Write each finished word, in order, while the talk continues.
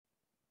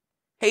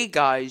Hey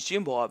guys,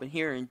 Jimboevan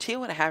here, and today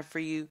what I have for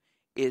you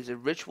is a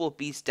Ritual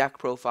Beast deck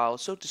profile.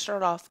 So to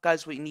start off,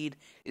 guys, what you need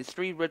is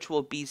 3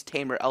 Ritual Beast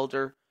Tamer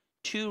Elder,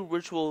 2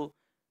 Ritual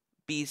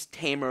Beast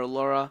Tamer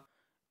Laura,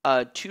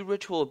 2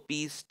 Ritual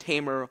Beast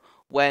Tamer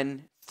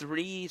Wen,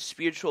 3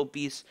 Spiritual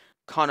Beast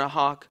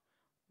Kanahawk,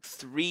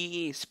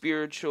 3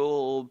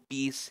 Spiritual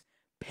Beast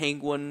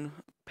Penguin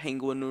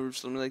or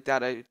something like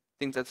that. I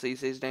think that's how you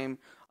say his name.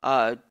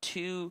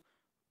 2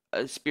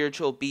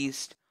 Spiritual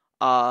Beast,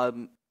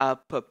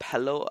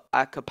 Acapello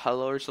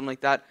or something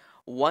like that.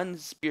 One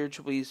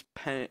Spiritual Beast,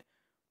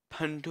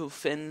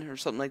 Pentofin or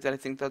something like that. I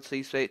think that's how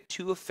you say it.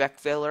 Two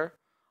Effect Veiler,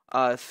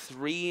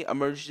 3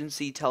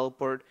 Emergency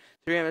Teleport,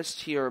 3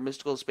 MST or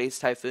Mystical Space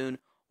Typhoon,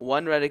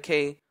 1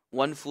 Redicate,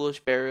 1 Foolish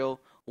Burial,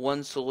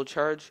 1 Soul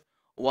Charge,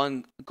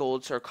 1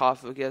 Gold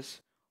Sarcophagus,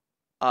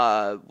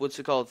 what's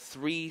it called?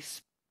 3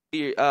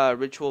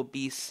 Ritual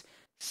Beast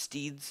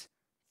Steeds,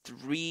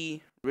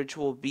 3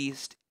 Ritual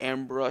Beast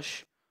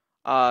Ambrush,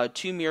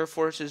 2 Mirror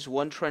Forces,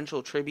 1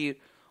 Torrential Tribute,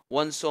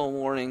 1 Soul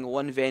Warning,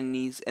 1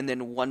 Vanities, and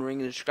then 1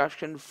 Ring of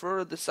Destruction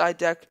for the side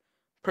deck.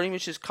 Pretty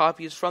much just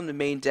copies from the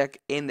main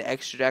deck in the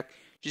extra deck,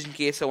 just in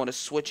case I want to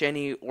switch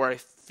any, or I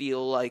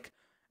feel like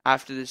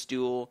after this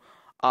duel,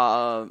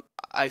 I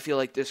feel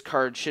like this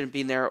card shouldn't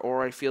be in there,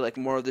 or I feel like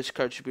more of this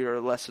card should be,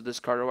 or less of this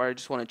card, or I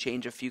just want to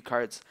change a few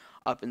cards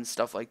up and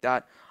stuff like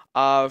that.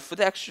 For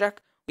the extra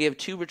deck, we have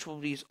 2 Ritual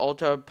Beast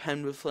Ultra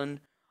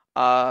Penwiflin,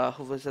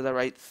 hopefully I said that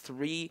right,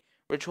 3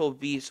 Ritual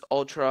Beast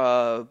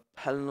Ultra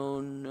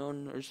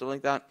Pelonon or something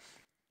like that.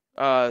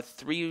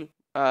 3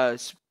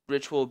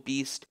 Ritual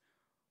Beast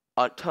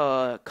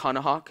Uta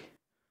Kanahawk.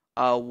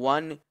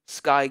 1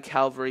 Sky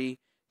Cavalry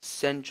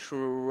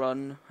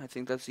Centuron, I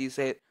think that's how you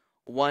say it.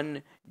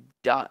 1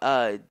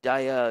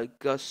 Diagusto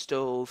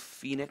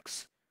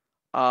Phoenix.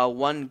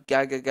 1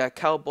 Gagaga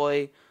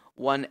Cowboy.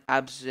 1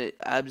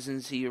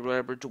 Absency or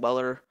whatever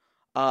Dweller.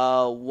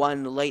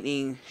 1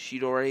 Lightning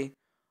Shidori.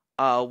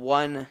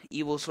 1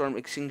 Evil Storm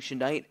Extinction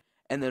Knight,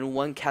 and then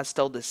 1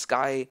 Castel the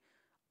Sky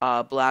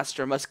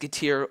Blaster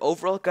Musketeer.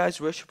 Overall, guys,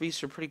 Ritual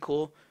Beasts are pretty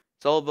cool.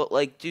 It's all about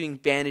like doing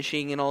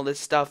banishing and all this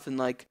stuff, and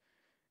like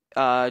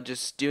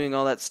just doing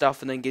all that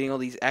stuff, and then getting all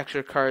these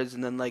extra cards,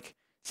 and then like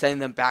sending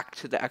them back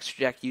to the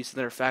extra deck using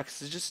their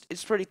effects.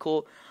 It's pretty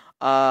cool.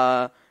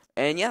 Uh,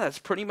 and yeah, that's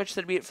pretty much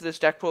gonna be it for this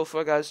deck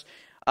profile, guys.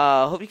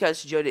 Hope you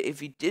guys enjoyed it.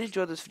 If you did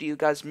enjoy this video,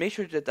 guys, make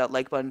sure to hit that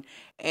like button.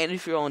 And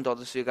if you're all enjoyed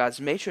this video, guys,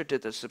 make sure to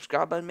hit the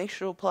subscribe button. Make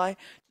sure to apply to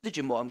the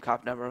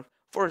Jimboevancraft network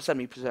for a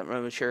 70%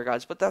 revenue share,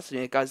 guys. But that's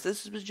it, guys.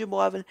 This is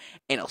Jimboevan,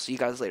 and I'll see you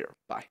guys later.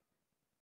 Bye.